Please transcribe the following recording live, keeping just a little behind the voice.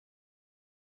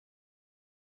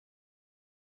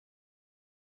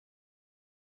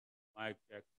Mic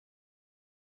check.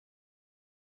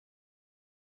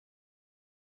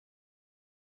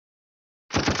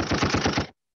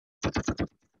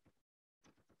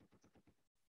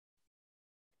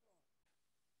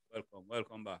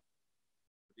 Welcome back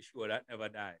to the show that never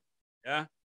died. Yeah?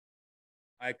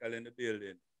 Michael in the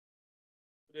building.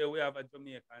 Today we have a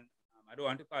Jamaican, I don't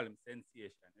want to call him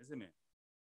sensation, isn't it?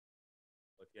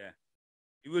 But yeah,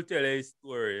 he will tell you his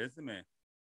story, isn't it?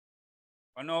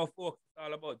 For now, folks, it's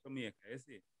all about Jamaica, you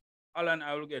see. Alan,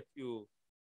 I will get you.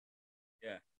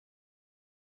 Yeah.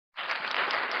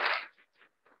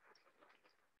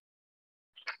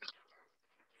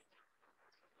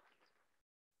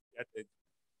 Get it.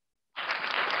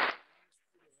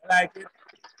 You like it?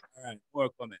 All right, more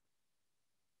comment.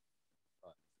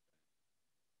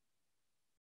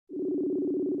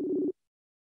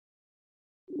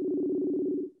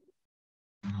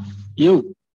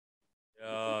 You.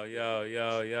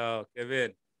 Yo,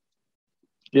 Kevin.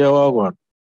 Yeah, what one?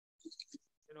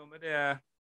 You know, me there.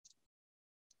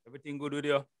 Everything good with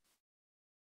you?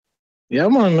 Yeah,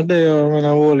 man, me there when I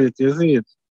hold it, you see it.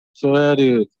 So I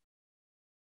do it.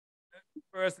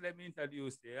 First, let me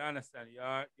introduce you. You understand?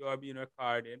 You are being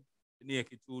recorded. The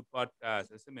Naked Truth podcast.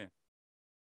 You see me?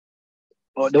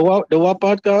 Oh, the what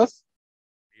podcast?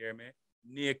 You hear me?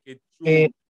 Naked Eh,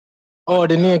 Truth. oh,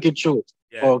 the Podcast. Naked Truth.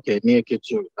 Yeah. Okay, Naked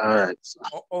Truth. All right.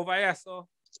 Over here, so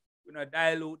we not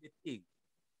dilute the thing.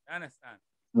 You understand?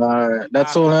 All right.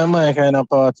 That's all my kind of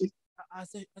party.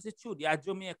 As a truth, you're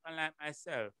Jamaican like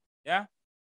myself. Yeah?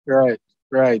 Right,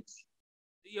 right.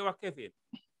 You're Kevin.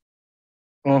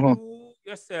 Mm-hmm. You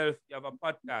yourself, you have a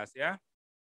podcast, yeah?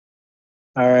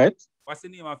 All right. What's the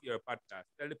name of your podcast?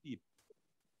 Tell the people.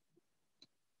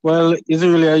 Well, it's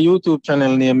really a YouTube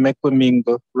channel named Make We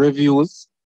Mingle Reviews.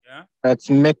 Yeah? That's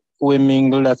Make We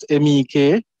Mingle. That's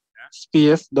MEK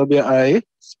space WI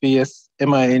space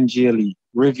MINGLE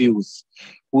Reviews.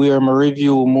 Where I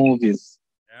review movies.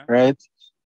 Yeah? Right?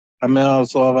 I may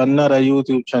also have another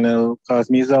YouTube channel because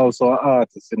me is also an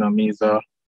artist, you know, me's a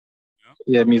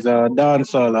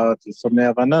dancehall artist. So I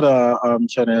have another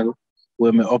channel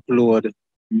where I upload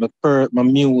my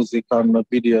music and my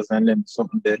videos and then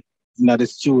something there in the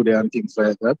studio and things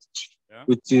like that. Yeah?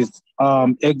 Which is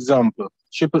example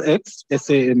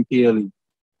XXSAMPLE.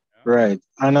 Yeah? Right.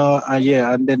 And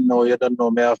and then now you don't know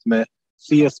me have my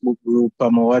Facebook group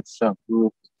and my WhatsApp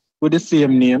group with the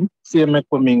same name, same Make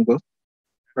We Mingle.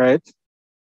 Right?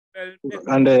 Well,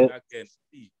 And again,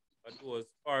 see, but those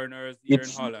foreigners here in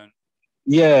Holland.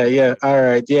 Yeah, all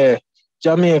right, yeah.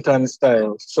 Jamaican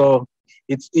style. So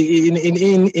it's in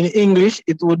English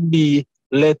it would be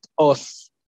let us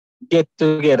get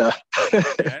together.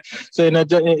 Yeah? So in a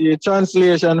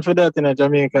translation for that in a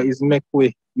Jamaica is make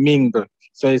we mingle.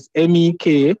 So it's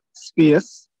MEK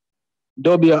space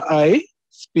WI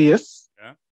space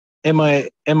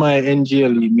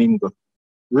MINGLE mingle.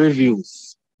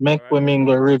 Reviews. Make we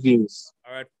mingle reviews.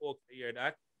 All right, folks, hear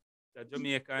that? The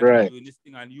Jamaican Right. doing this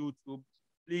thing on YouTube.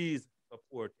 Please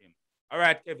support him. All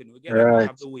right, Kevin, we get that out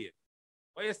of the way.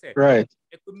 What you say? Right.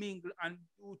 Make We Mingle on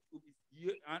YouTube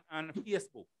on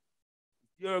Facebook.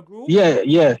 Your group?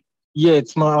 Yeah.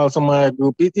 It's also my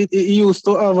group. It used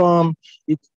to have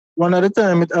it one at a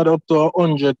time it had up to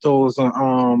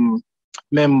 100,000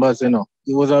 members. You know,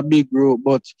 it was a big group,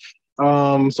 but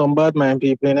some bad mind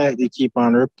people in it they keep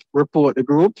on report the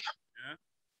group.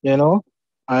 Yeah. You know,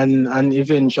 and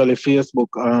eventually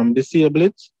Facebook disable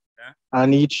it. Yeah.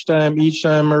 And each time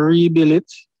I rebuild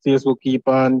it, Facebook keep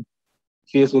on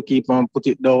put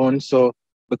it down. So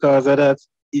because of that,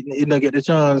 it don't get the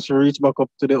chance to reach back up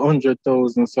to the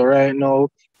 100,000. So right now,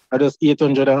 I just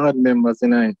 800 and odd members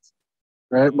in it.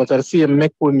 Right? But I see a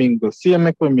Make We Mingle. A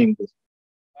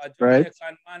right?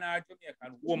 Jamaican man or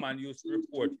Jamaican woman used to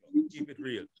report you. Keep it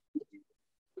real.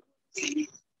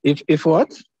 If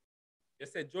what? You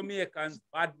said Jamaicans,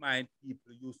 bad mind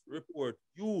people used to report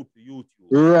you to YouTube.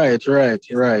 Right.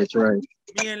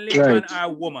 Mainly man or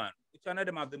woman. Which one of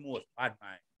them have the most bad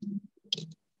mind?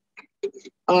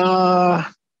 So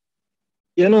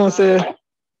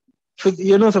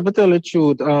to tell the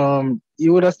truth,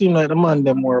 you would have seemed like the man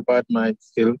them more bad mind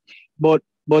still. But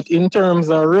in terms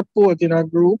of reporting a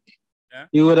group,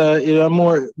 you would have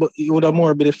more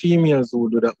be the females who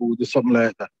do something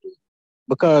like that.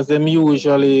 Because them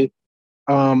usually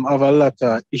have a lot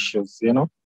of issues, you know?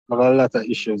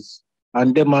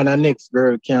 And them and the next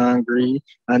girl can't agree.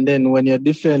 And then when you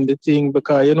defend the thing,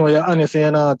 because you know you're honest and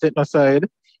you're not take no side. Yeah.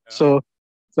 So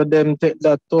them take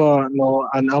that to heart now.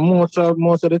 And most of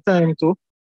the time too,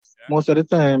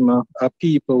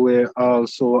 people will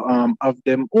also have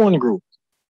them own group.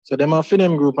 So them have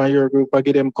them group and your group I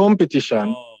give them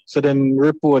competition. so them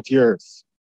report yours.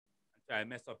 And try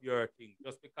mess up your thing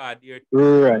just because their thing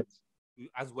Right.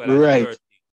 as well as Right. your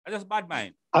thing. I just bad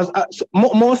mind.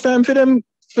 Most time for them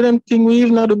thing we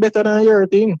even do better than your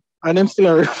thing. And them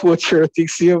still report your thing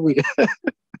same way.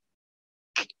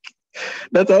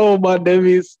 That's how bad them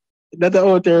is. That's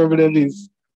how terrible them is.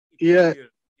 Yeah.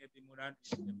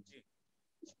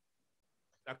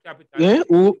 The capital Yeah.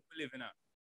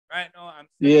 right now, I'm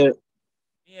saying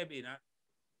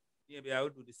maybe I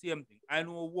would do the same thing. I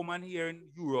know a woman here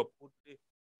in Europe would do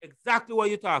exactly what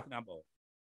you're talking about.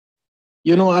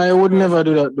 You know, I would never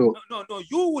do that though. No,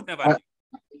 you would never do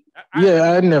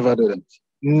I'd never do that.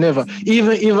 Never.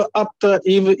 Even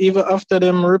after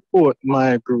them report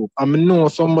my group, I know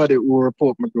somebody who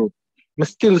report my group. I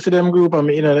still see them group and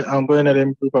I'm going to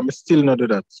them group and I still not do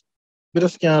that. I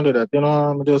just can't do that. You know,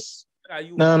 I'm just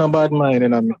no bad mind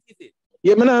in me.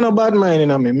 Yeah, I no bad mind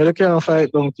in me. I can't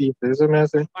fight down people. You see what I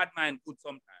say? Bad mind good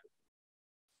sometimes.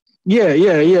 Yeah,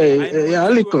 a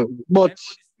little. But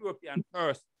this European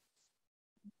person.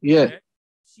 Yeah.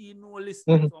 She no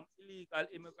listen to some illegal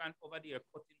immigrant over there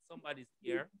cutting somebody's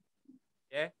ear.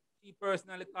 Yeah. She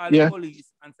personally called the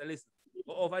police and said, listen,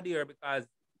 go over there because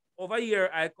over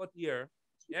here I cut here.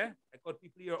 Yeah. I cut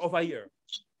people here over here.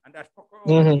 And that fucker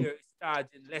over here is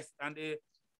charging less than the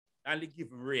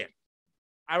given rate.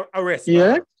 I arrest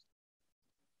her.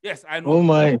 Yes, I know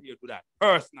people here do that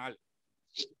personally.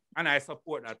 And I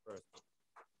support that person.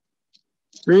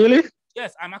 Really?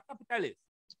 Yes, I'm a capitalist.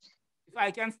 If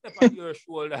I can step on your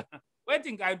shoulder, what do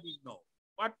you think I'm doing now?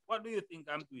 What do you think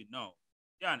I'm doing now?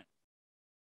 Johnny?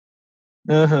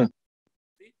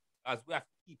 See? Because we have to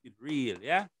keep it real,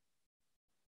 yeah?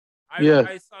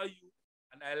 I saw you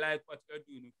and I like what you're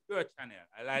doing with your channel.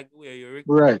 I like the way you're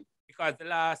recording. Right. Because the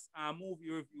last movie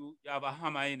review, you have a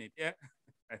hammer in it, yeah?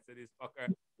 I said, this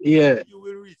fucker. Yeah. You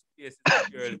will reach places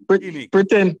with your gimmick.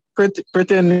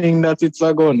 Pretending that it's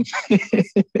a gun. Don't say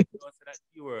that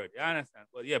keyword, you understand?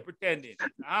 But yeah, pretending.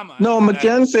 Hammer. No, I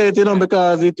can't say it,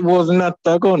 because it was not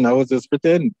a gun. I was just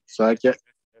pretending. So I can't.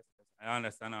 I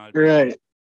understand all that.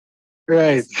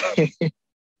 Right.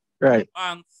 Right.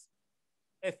 Banks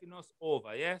effing us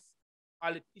over, yes?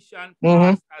 Politician,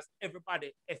 pastors,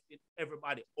 everybody effing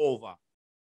everybody over.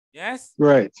 Yes?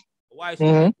 Right. Why should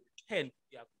I pretend to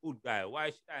be a good guy? Why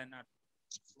should I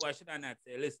not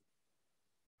say, listen,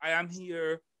 I am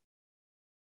here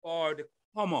for the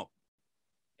come up.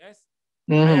 Yes?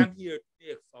 I am here to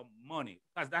make some money.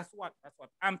 Because that's what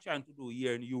I'm trying to do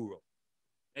here in Europe.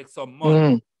 Make some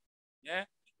money. Yeah?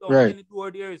 Any door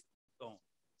there is down.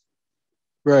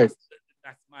 Right.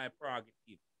 That's my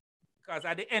prerogative. Because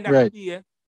at the end of the day,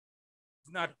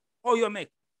 it's not how you make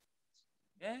it.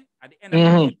 Yeah? At the end of the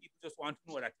day, people just want to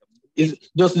know that it's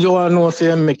just you want to know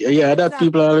say make it. Yeah, that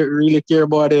people really care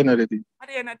about the end of the day. At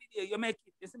the end of the day, you make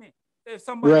it, you see me? So if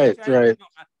somebody trying,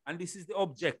 and this is the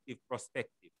objective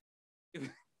perspective.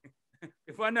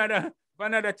 If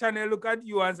another channel look at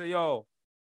you and say, yo,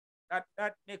 that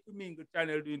make the Mingle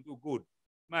channel doing too good.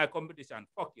 My competition,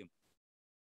 fuck him.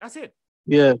 That's it.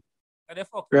 Yeah. And they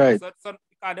fuck you. So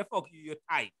because they fuck you, you're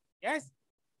tight. Yes?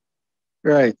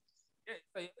 Right. Yeah,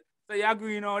 so you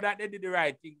agree now that they did the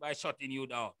right thing by shutting you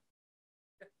down?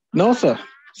 No, sir.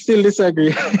 Still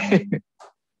disagree.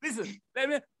 Listen, let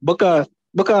me. Because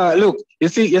look, you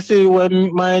see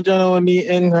when my channel me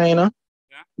and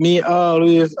me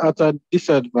always at a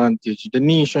disadvantage. The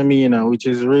niche me which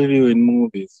is reviewing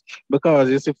movies. Because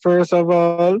you see, first of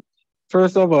all,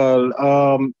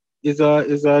 is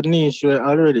a niche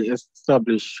already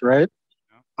established, right?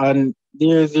 Yeah. And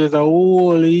there's a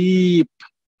whole heap.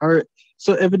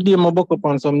 So every day I book up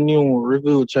on some new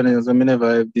review channels I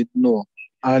never did know.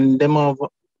 And them have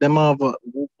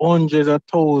hundreds of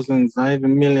thousands and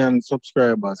even millions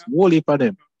subscribers. Whole heap of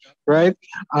them. Right?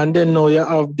 And then now you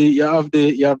have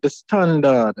the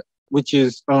standard, which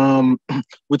is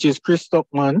Chris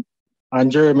Tuckman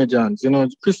and Jeremy Johns. You know,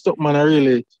 Chris Tuckman are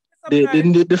really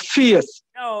the face.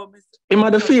 Him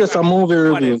are the face of movie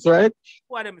reviews, right?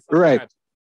 Right.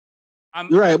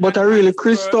 Right, but I really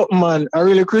Chris Tuckman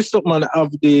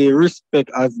have the respect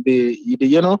as the.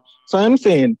 So I'm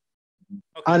saying,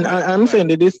 and I'm saying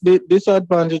that the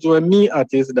disadvantage where me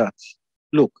at is that,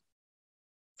 look,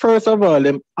 first of all,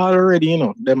 them already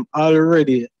have the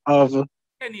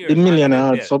million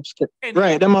odd subscribers.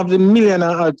 Right, them have the million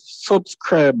odd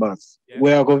subscribers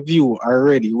where I go view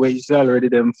already, where it's already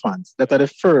them fans. That are the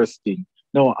first thing.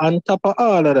 Now, on top of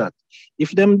all of that,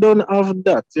 if them don't have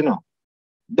that,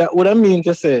 that would I mean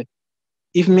to say,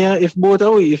 if me and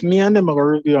them are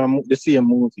going to review the same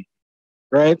movie,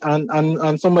 right?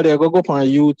 And somebody go up on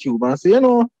YouTube and say,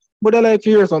 but I like to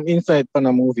hear some insight on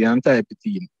a movie and type it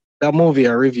in. that movie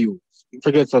a review.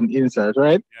 Forget some insight,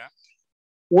 right? Yeah.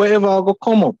 Wherever I go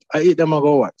come up, I hit them I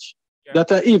go watch. Yeah.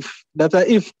 That a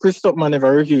if Christopher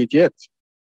never review it yet.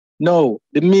 No,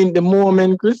 the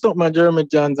moment Christopher, Jeremy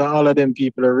Johns and all of them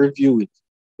people review it.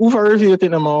 Who for review it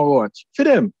in them I watch? For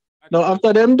them. Now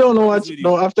after them done watch,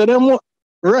 now after them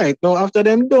right, now after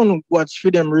them done watch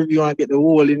for them review and get the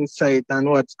whole insight and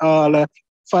watch all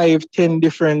 5-10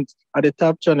 different at the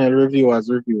top channel reviewers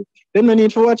review. Then no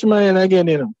need to watch mine again,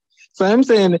 you know. So I'm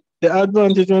saying the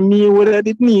advantage when me would have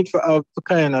did need for to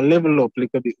kind of level up a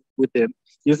little bit with them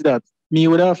is that me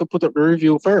would have to put up the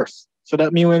review first. So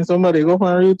that means when somebody go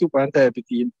on YouTube and type it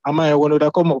in, I might one would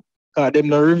have come up because them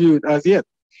not reviewed as yet.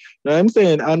 Now I'm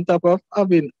saying on top of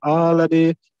having all of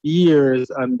the years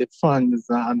and the fans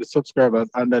and the subscribers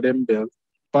under them belt,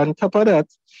 on top of that,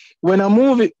 when a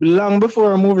movie, long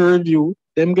before a movie review,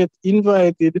 them get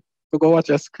invited to go watch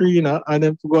a screener and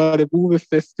then to go to the movie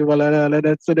festival and all of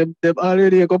that. So them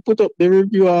already go put up the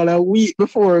review all a week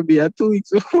before me or 2 weeks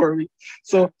before me.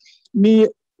 So me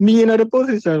in the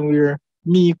position where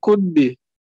me could be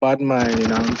bad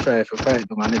minded and try to fight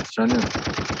on an extra name.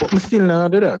 But me still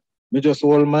not do that. Me just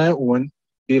hold my own,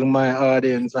 build my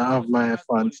audience and have my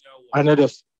fans. And I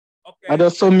just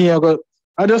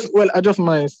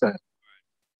my style.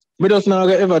 Me just not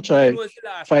gonna ever try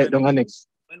fight on the next.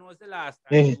 When was the last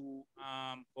time you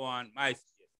go on MySpace?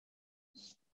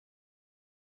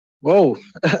 Whoa.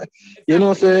 You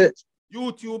know, say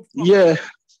YouTube. Yeah.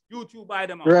 YouTube by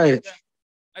them out. Right.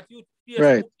 At YouTube, Facebook,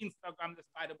 right. Instagram, the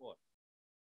spiderboard.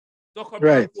 Zuckerberg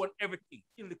right. want everything.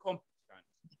 Kill the competition.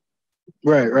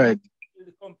 Right. Kill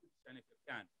the competition if you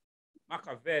can.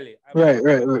 Machiavelli.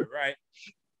 Right.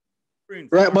 Prince.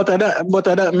 Right, but at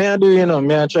that, may I do, you know,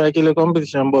 may I try to kill the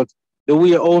competition, but the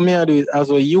way all me I do it as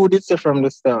well, you did say from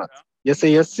the start. Yeah. You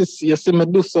say you see me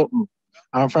do something.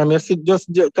 And from you see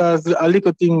just because a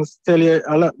little things tell you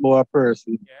a lot about a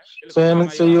person. Yeah.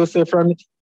 So you say from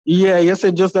you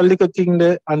say just a little thing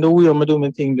there and the way I do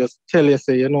my thing just tell you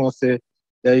say, you know, say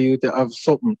that you have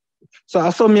something. So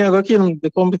I saw me I go kill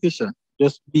the competition.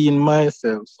 Just being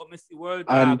myself. But me see World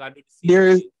Dog and there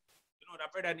is you know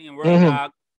that brother named World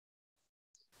Dog.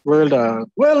 World Dog.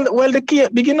 Well the key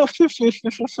big enough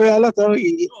for a lot of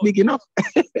big enough.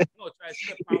 No, try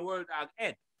step on World Dog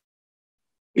head.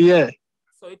 Yeah.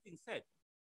 So it thing said.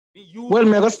 Me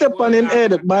go step on him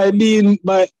head by being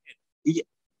by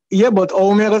but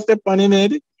how me go step on him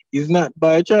head is not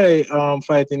by try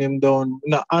fighting him down,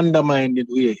 not undermining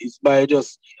way. It's by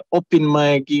just upping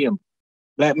my game.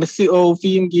 Like me see how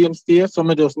film game stay, so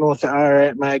me just know say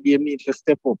alright, my game need to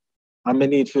step up. And I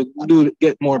need to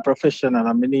get more professional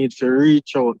and I need to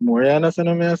reach out more. You understand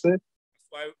what I say?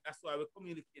 That's why we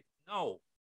communicate now.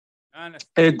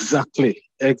 Exactly.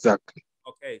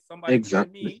 Okay, somebody tell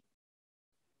me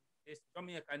this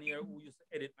Jamaican here who used to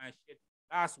edit my shit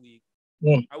last week.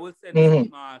 I will send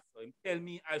him also. He tell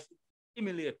me I should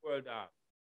emulate World Dog.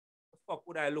 The fuck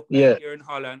would I look like here in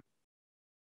Holland?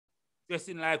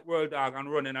 Dressing like World Dog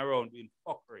and running around doing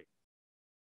fuckery.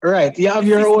 Right, you have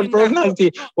your own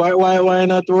personality. Why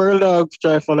not World Dog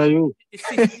try to follow you? The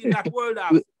system that World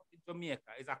Dog in Jamaica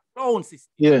is a clown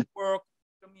system. Yeah. It works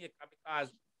in Jamaica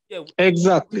because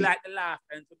exactly. we like the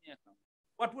laughter in Jamaica.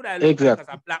 What would I look like as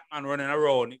a black man running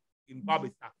around in Bobby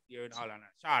socks here in Holland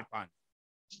and short pants?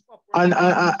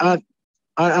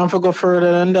 And for go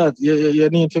further than that, you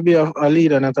need to be a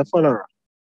leader, not a follower.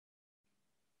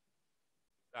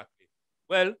 Exactly.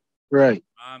 Well, right.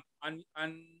 And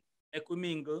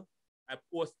Mingle, I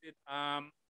posted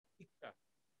picture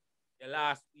the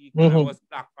last week when I was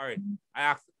Black Parade. I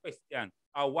asked the question: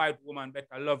 are white women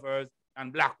better lovers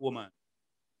than black women?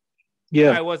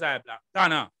 Yeah. Why was I black?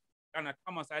 Donna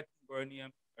Thomas, I think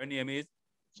her name is.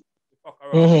 Fuck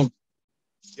around.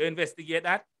 You investigate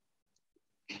that?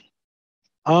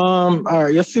 All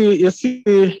right. You see,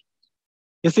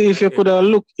 if you could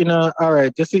look in all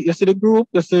right. You see the group.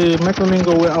 You see,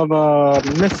 Mingle will have a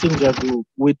messenger group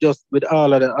with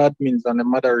all of the admins and the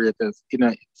moderators in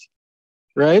it,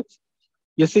 right?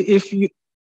 You see, if you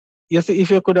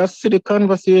could see the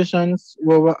conversations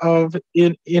we have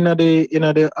in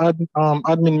the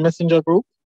admin messenger group,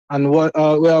 and what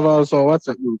we have also a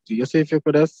WhatsApp group too. You see, if you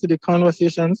could see the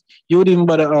conversations, you wouldn't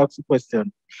bother ask the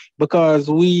question because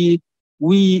we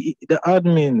the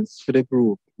admins for the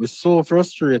group we're so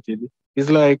frustrated. It's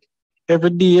like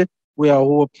every day we are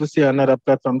hope to see another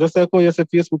platform. Just like how you say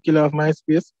Facebook kill off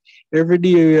MySpace, every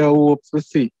day we are hope to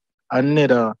see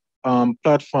another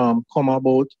platform come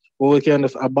about where we can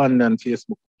just abandon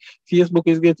Facebook. Facebook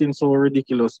is getting so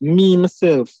ridiculous. Me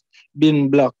myself been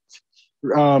blocked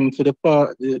for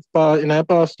in the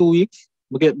past 2 weeks.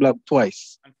 We get blocked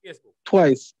twice. On Facebook.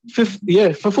 twice.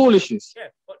 For foolishness. Yeah,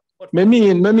 but Me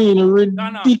mean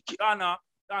ridiculous.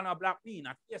 Donna blocked me,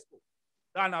 not Facebook.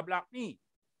 Donna blocked me.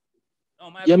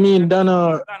 No, You mean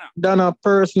Donna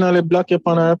personally block you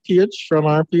on her page, from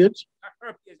her page? Not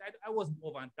her page. I was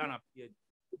over on Donna page.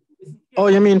 Listen, oh,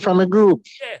 you mean from a group?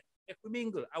 Yeah, if we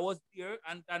mingle. I was there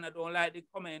and Donna don't like the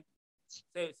comment.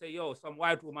 Say, yo, some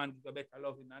white woman give a better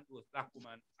loving than those black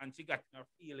woman, and she got her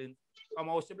feelings. Come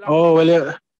out, she black. Oh,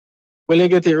 well, you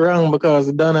get it wrong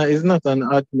because Donna is not an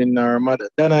admin or mother.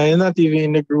 Donna is not even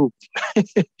in the group.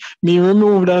 Me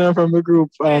removed Donna from the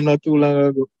group not too long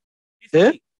ago.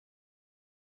 Yeah?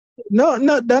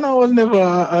 No, Donna was never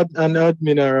an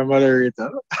admin or a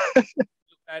moderator.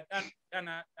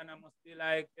 Donna must be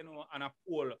like, on a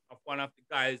poll of one of the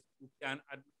guys who can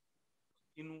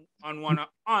on one of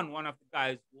the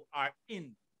guys who are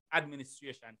in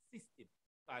administration system.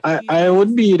 I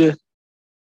would be the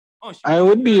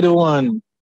one.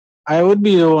 I would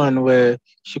be the one where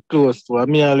she close to her.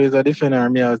 Me always a defender,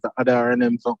 me as the other and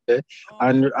them something.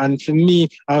 And for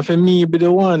me be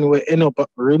the one where end up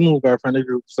remove her from the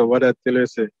group. So what I tell her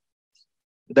say?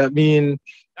 That mean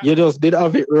you just did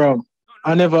have it wrong.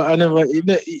 I never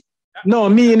no,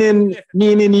 meaning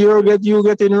you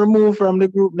getting removed from the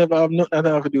group never have nothing to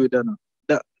have to do with that.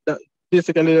 That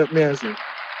basically that me I say.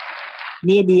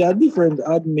 Maybe a different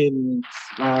admin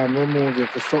remove you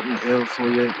for something else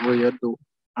where you do.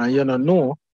 And you don't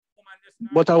know.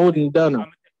 But I wouldn't done.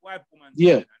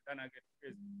 Yeah.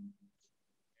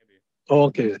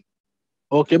 Okay.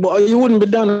 Okay, but you wouldn't be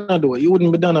Donna though. You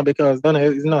wouldn't be Donna because Donna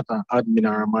is not an admin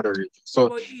or a moderator.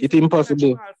 So it's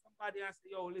impossible.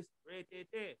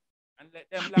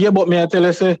 Yeah, but me I tell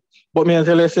you say,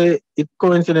 it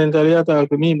coincidentally talk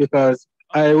to me because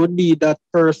I would be that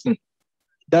person.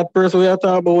 That person we are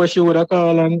talking about what she would have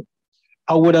called and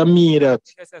I would have me that.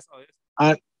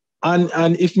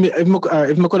 And if me could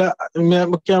I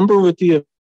can prove it to you,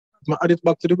 I add it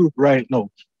back to the group right now.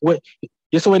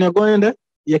 So when you're going there,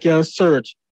 you can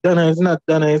search. Donna is not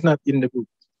in the group.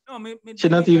 No,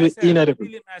 she's not even in the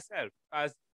group. Myself,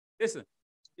 because listen,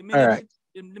 the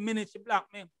minute she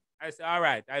blocked me, I say, all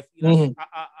right, I feel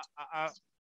a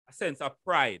sense of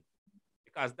pride.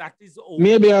 Because that is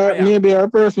maybe our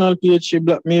personal page she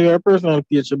block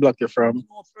you from.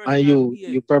 And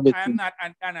you probably I'm not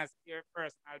on Dana's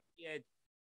personal page.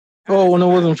 Oh, when I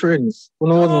wasn't friends.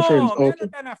 Wasn't friends. Okay. I'm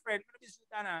not Dana's friend.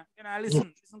 Dana.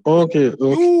 Listen. Okay.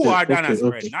 You are Dana's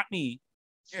friend, not me.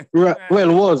 Right.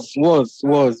 Well, was.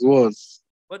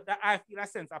 But I feel a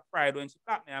sense of pride when she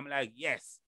blocked me. I'm like,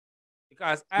 yes.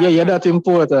 Because that's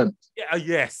important. Yeah,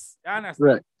 yes. You understand?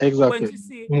 Right, exactly. When you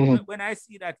see, when I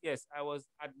see that, yes, I was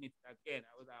admitted again.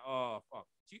 I was like, oh fuck.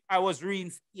 I was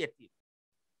reinstated.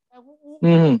 Like, who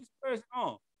this person?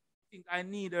 Oh, I think I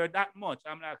need her that much.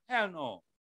 I'm like, hell no.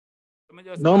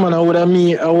 So no man, I would have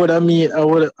me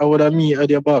at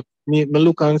your back. Me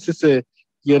look and say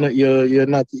you're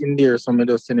not in there, so I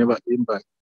just send you back the invite.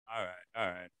 All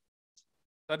right.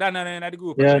 So Dana not in the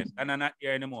group again. Dana not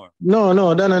here anymore.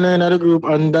 No, Dana not in the group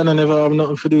and Dana never have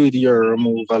nothing to do with your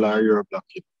removal or your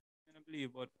blocking. I don't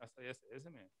believe what I say yesterday,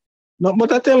 isn't it? No,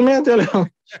 but I tell you.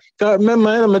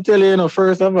 Remember, I tell you,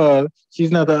 first of all,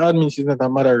 she's not an admin, she's not a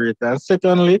moderator. And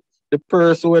secondly, the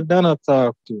person where Dana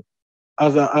talk to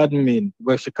as an admin,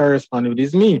 where she corresponds with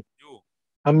is me. You.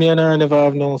 And me and her never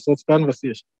have no such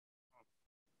conversation.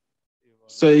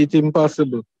 So it's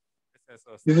impossible.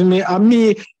 This is me. And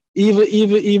me, even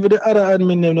the other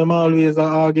admin them always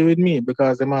argue with me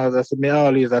because them always say me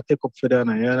always take up for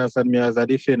Dana. You understand me as a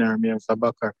defender, me as a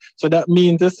backer. So that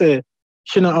means to say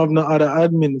she not have no other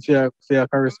admin to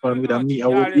correspond with me.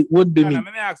 It would be me. Let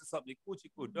me ask you something. Coochie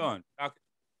could done.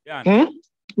 Yeah.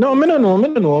 No, me no know.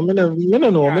 Me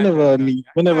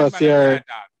never see her.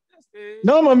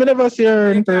 No, man, me never see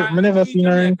her in person. Me never seen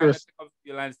her in person.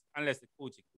 Unless the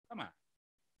coaching. Come on.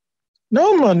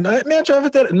 No, man. Me try to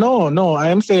tell. No. I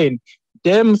am saying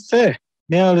them say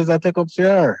me always take up for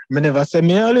her. Me never say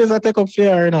me always take up for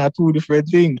her. Two different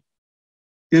things.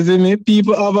 You see me?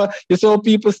 People have you saw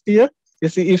people steer. You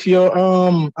see, if you're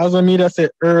as I made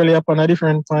said earlier upon a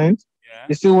different point,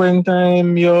 you see when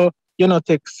time you not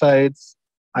take sides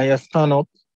and you stand up,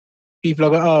 people are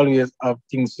gonna always have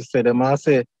things to say. They might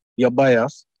say you're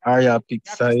biased or you're pick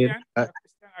side. Are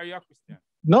you a Christian?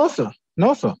 No, sir. I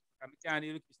can't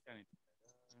deal with Christianity.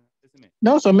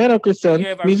 No, sir, me not Christian.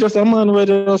 Me just a man where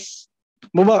just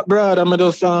my back brother, I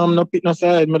just no pick no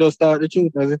side, I just start the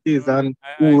truth as it is and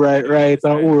who right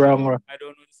and who wrong. I don't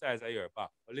know the size of your back.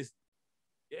 But listen,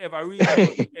 you ever read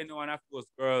about any one of those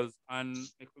girls and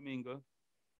Mingle?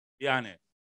 Be honest.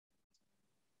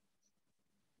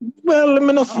 Well,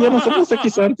 you're not supposed to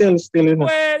kiss and tell still, you know.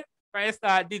 Well, When you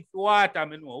start dig for water, I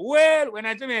know. Well, when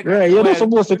I Jamaican, Right, you're not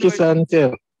well, supposed to kiss and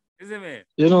tell. Isn't it?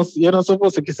 You're not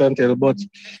supposed to kiss and tell, but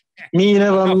me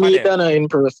never meet Dana in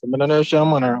person. I don't know if she's a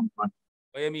man or a man.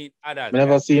 What you mean others? I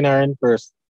never seen her in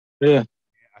person. Yeah.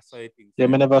 I saw it. Yeah,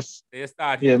 me never. So you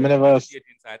start yeah, me never.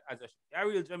 Inside as a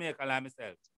real Jamaican like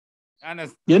myself.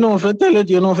 Honest. You know, if I tell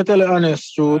it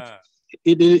honest truth,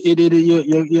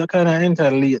 you kind of enter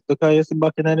late because you see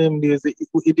back in them days,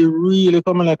 it really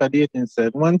coming like a dating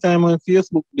site. One time when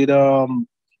Facebook did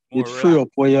free up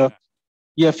where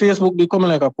Facebook did come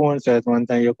like a porn site one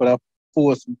time. You could have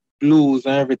post blues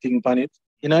and everything on it.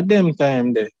 In a them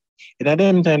time there,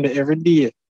 every day,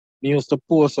 I used to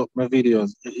post up my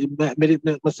videos.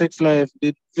 My sex life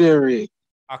did very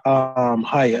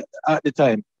high at the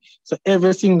time. So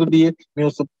every single day,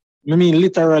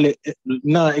 literally,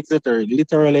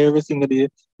 literally every single day, I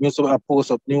used to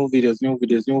post up new videos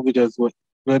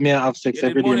where me I have sex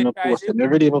every day. I post them.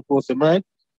 Every day I post them, right?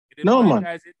 No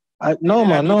man. No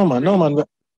man.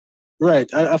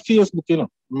 Right. I Facebook, I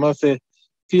must say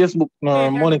Facebook no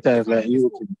monetize like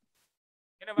YouTube.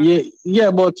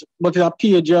 Yeah, but it's a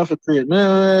page you have to create.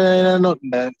 Nothing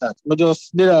like that. I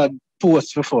just did a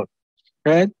post for fun,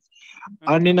 right?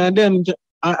 And then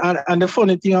and the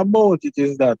funny thing about it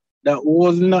is that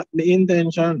was not the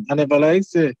intention. I never like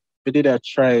say we did a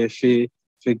try to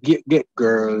get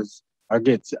girls or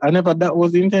get. I never that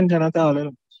was the intention at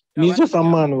all. Me just a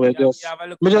man where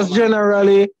just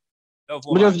generally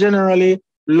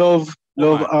love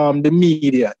the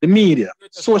media,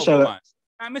 social.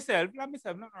 Myself,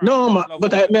 no,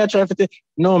 but I try to tell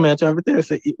you,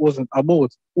 say it wasn't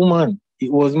about woman.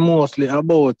 It was mostly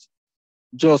about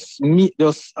just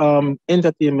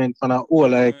entertainment for a whole,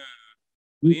 like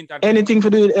anything to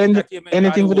do with entertainment.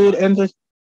 Anything to do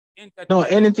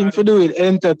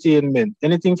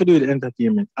with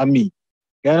entertainment. And me,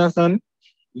 you understand?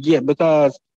 Yeah,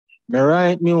 because me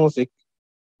write music,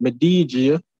 me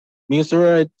DJ, me used to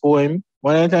write poem.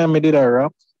 One time I did a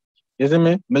rap. You see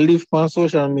me? I live on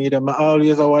social media. I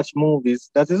always watch movies.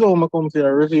 That is how I come to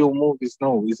review movies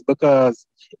now. It's because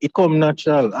it come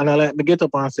natural. And I like to get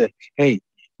up and say, hey, I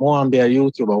want to be a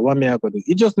YouTuber. What me I go do?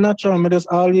 It's just natural. I just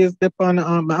always depend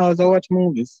on I always watch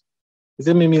movies. You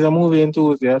see me? I'm a movie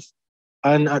enthusiast.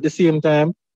 And at the same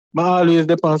time, I always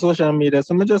depend on social media.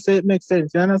 So I just say it makes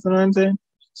sense. You understand what I'm saying?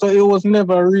 So it was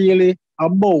never really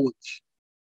about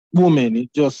women.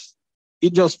 It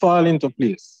just fall into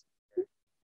place.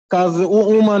 Because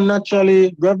woman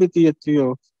naturally gravitate to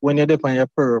you when you're on your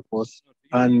purpose.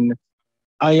 And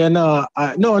you're not,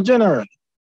 no, generally.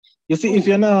 You see, if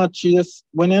you're not chase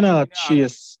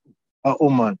a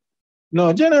woman,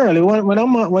 no, generally,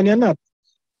 when you're not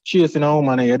chasing a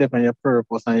woman and you're on your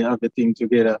purpose and you have the thing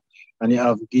together and you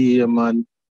have game and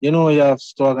you have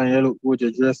stock and you look good,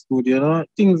 you dress good,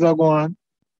 things are going,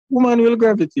 woman will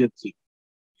gravitate to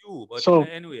you. But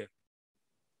anyway.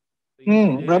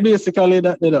 Basically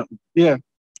that. Yeah.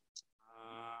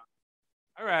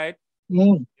 All right.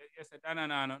 Mm. Yes,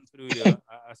 nothing to do with you.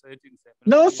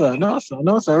 No, sir.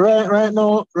 Right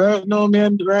now,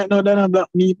 man. Right now, Dana block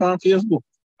me on Facebook.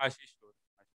 As she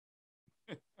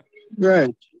should.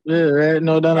 Right. Yeah. Right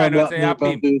now, Dana block me on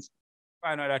Facebook.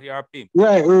 I know that you're a pimp.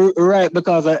 Right.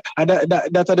 Because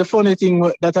that's the funny thing.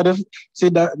 That's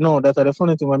the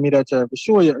funny thing when me that try to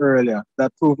show you earlier.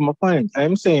 That proved my point.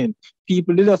 I'm saying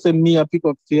people did not say me a pick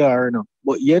up for her,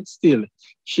 but yet still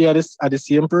she are the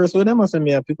same person. When them say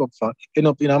me a pick up for, end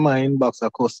up in my inbox,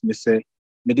 of course me say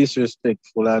me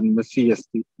disrespectful and me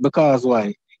feisty. Because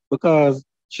why? Because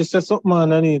she said something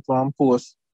underneath one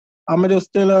post. I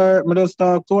just tell her, I just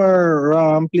talk to her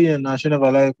raw and plain, and she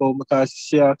never like how because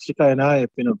she kind of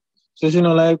hype, So she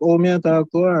not like how me talk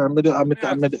to her.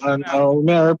 And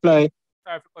I reply.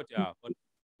 Sorry for cut you off, but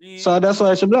so that's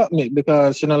why she blocked me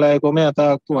because she not like how me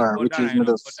talk to her, which is me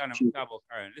just.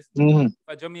 Listen,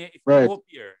 for Jamaica, if you go up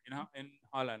here in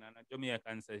Holland and a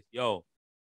Jamaican says, "Yo,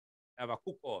 I have a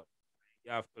cookout,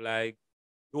 you have to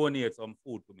donate some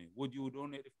food to me," would you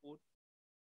donate the food?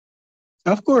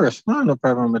 Of course, no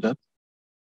problem with that.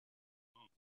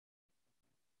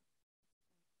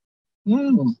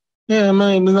 Yeah,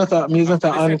 man, he's not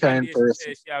an unkind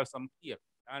person. She has some cake.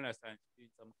 I understand. She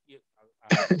needs some cake,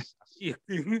 a cake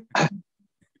thing.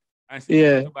 And she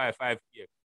needs to buy 5 cake.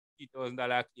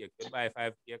 $3,000 cake. To buy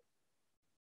 5 cake.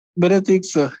 But I think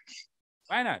so.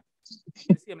 Why not?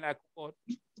 The same like cookout.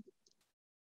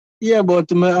 Yeah,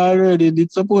 but I already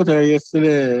did support her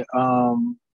yesterday.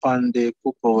 On the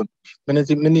cookout. I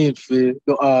think I need to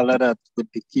do all of that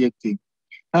with the cake thing.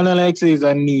 And I like say it's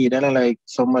a need, and I like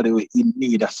somebody with in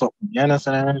need or something. You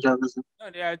understand what I'm trying to say? No,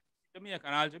 they are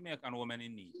all Jamaican women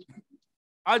in need.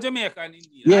 All Jamaican in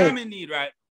need. Yeah. I am in need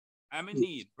right now. I'm in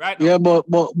need right now. Yeah, but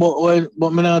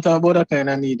me not talk about that kind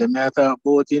of need. Me not talk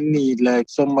about in need like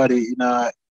somebody in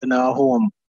a home.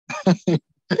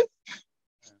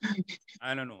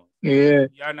 I don't know. Yeah.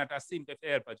 You're not a simple to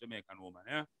help a Jamaican woman,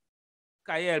 yeah?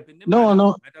 Can you help in the No, man?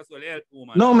 no. Might as well help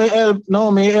woman.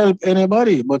 No, me help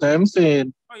anybody. But I'm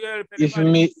saying Oh, you help if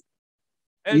anybody. me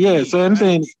Help yeah, me. so I'm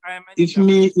saying I am in if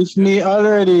need of me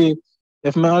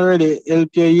already help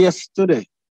you yesterday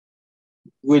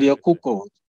with your cookout,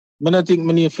 I don't think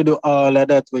me need to do all of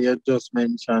that what you just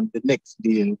mentioned the next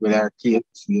day with our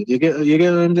kids. You get what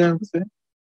I'm trying to say?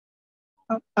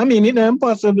 I mean, it's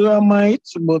impossible I might,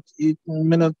 but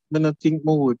me not think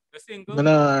me would. The single? Me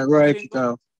not write it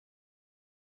off.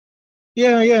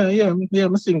 Yeah,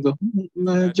 I'm single.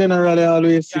 Generally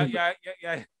always single.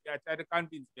 Yeah. Try to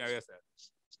convince me of yourself.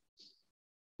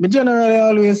 Me generally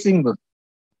always single.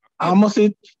 I must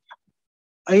say,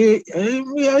 you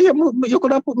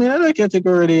could have put me in that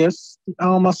category, yes.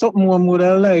 Something one would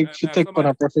have like to take on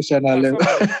a professional level.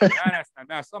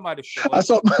 Somebody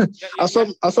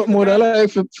something would have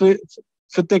like to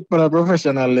take on a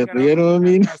professional level, you know what I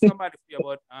mean? Somebody feel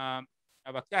about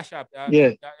have a cash app. Yeah.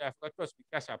 You have to trust me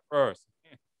cash app first.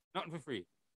 Nothing for free.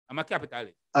 I'm a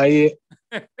capitalist. Okay.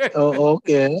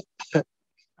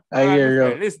 I hear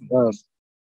you. Listen.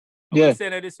 Yeah. I will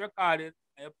send this recording.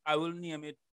 I will name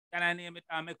it. Can I name it?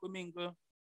 Make we mingle.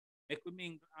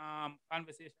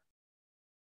 Conversation.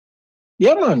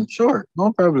 Yeah, man. Sure.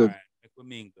 No problem. All right. Make we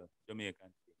mingle.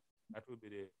 Jamaican. That will be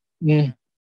the.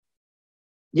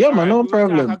 Yeah, man. No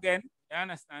problem. Talk again. You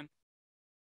understand?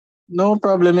 No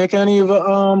problem. You can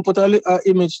even put a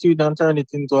image to it and turn it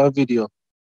into a video.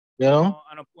 You know?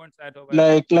 On a porn site over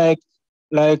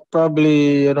like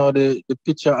probably the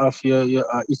picture of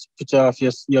your picture of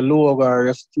your logo or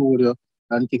your studio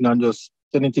and thing and just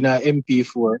turn it in an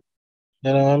MP4. You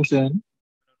know what I'm saying?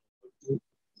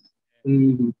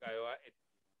 Mm-hmm.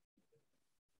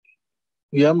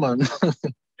 Yeah, man.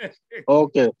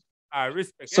 Okay.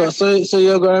 Respect. So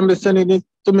you're gonna be sending it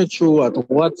to me through what?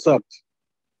 WhatsApp?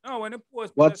 No, when you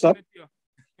post, WhatsApp. When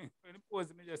you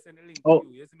post, me just send the link to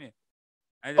you. Yes, me.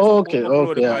 I just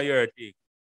upload it on your thing.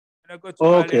 And I go to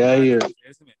okay, I hear.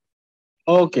 Yes, me.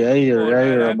 Okay, I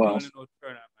hear, boss.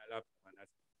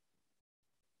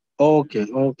 Okay, I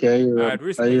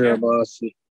hear, boss.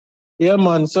 Yeah,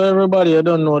 man. So everybody, I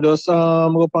don't know, just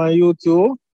go up on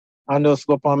YouTube and just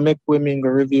go up on Make Women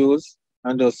Reviews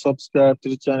and just subscribe to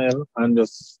the channel and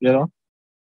just and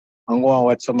go and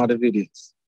watch some of the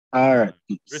videos. All right.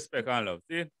 Respect and love.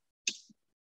 See?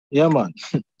 Yeah, man.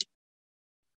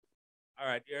 All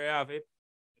right, here you have it.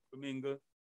 Mingle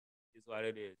is what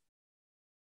it is.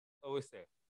 So we say,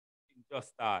 just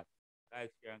start.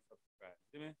 Like, share, and subscribe.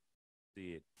 See me?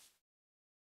 See it.